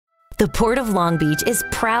The Port of Long Beach is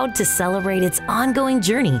proud to celebrate its ongoing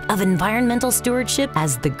journey of environmental stewardship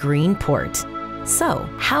as the Green Port. So,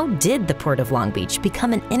 how did the Port of Long Beach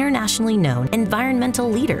become an internationally known environmental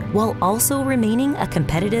leader while also remaining a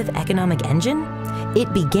competitive economic engine?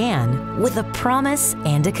 It began with a promise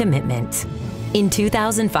and a commitment. In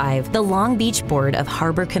 2005, the Long Beach Board of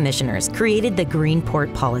Harbor Commissioners created the Green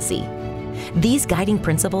Port Policy. These guiding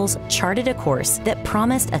principles charted a course that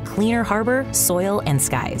promised a cleaner harbor, soil, and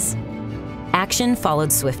skies. Action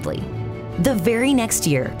followed swiftly. The very next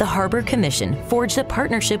year, the Harbor Commission forged a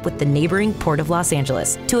partnership with the neighboring Port of Los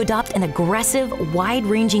Angeles to adopt an aggressive,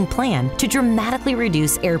 wide-ranging plan to dramatically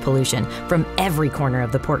reduce air pollution from every corner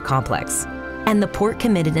of the port complex. And the port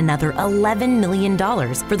committed another $11 million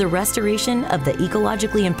for the restoration of the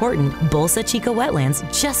ecologically important Bolsa Chica wetlands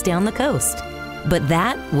just down the coast. But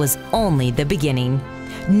that was only the beginning.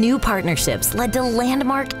 New partnerships led to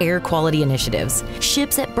landmark air quality initiatives.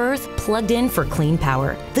 Ships at berth plugged in for clean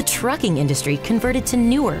power. The trucking industry converted to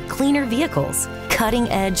newer, cleaner vehicles.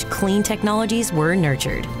 Cutting-edge clean technologies were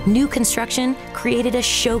nurtured. New construction created a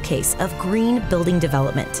showcase of green building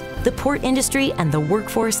development. The port industry and the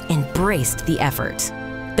workforce embraced the effort.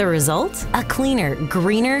 The result? A cleaner,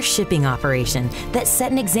 greener shipping operation that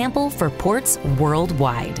set an example for ports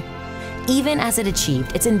worldwide. Even as it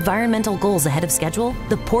achieved its environmental goals ahead of schedule,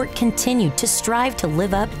 the port continued to strive to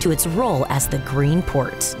live up to its role as the Green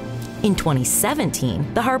Port. In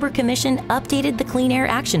 2017, the Harbor Commission updated the Clean Air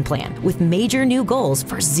Action Plan with major new goals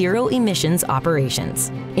for zero-emissions operations.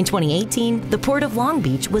 In 2018, the Port of Long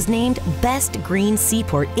Beach was named Best Green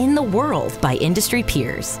Seaport in the world by industry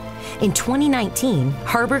peers. In 2019,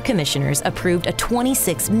 Harbor Commissioners approved a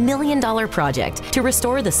 $26 million project to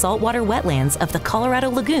restore the saltwater wetlands of the Colorado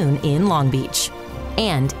Lagoon in Long Beach.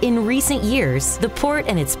 And in recent years, the port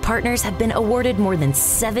and its partners have been awarded more than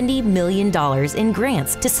 $70 million in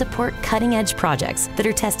grants to support cutting-edge projects that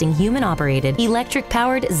are testing human-operated,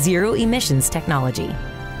 electric-powered, zero-emissions technology.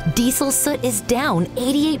 Diesel soot is down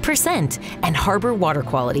 88%, and harbor water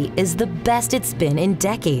quality is the best it's been in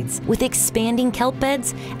decades, with expanding kelp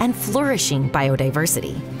beds and flourishing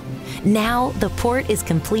biodiversity. Now, the port is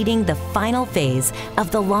completing the final phase of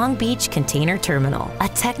the Long Beach Container Terminal, a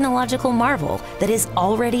technological marvel that is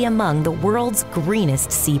already among the world's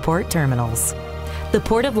greenest seaport terminals. The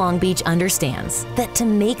Port of Long Beach understands that to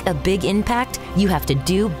make a big impact, you have to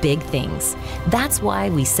do big things. That's why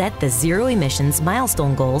we set the zero emissions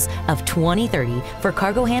milestone goals of 2030 for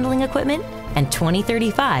cargo handling equipment and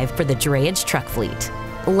 2035 for the drayage truck fleet.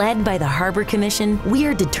 Led by the Harbor Commission, we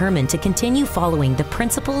are determined to continue following the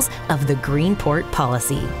principles of the Green Port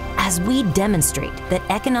Policy as we demonstrate that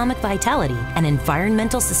economic vitality and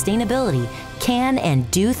environmental sustainability can and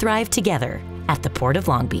do thrive together at the Port of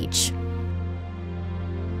Long Beach.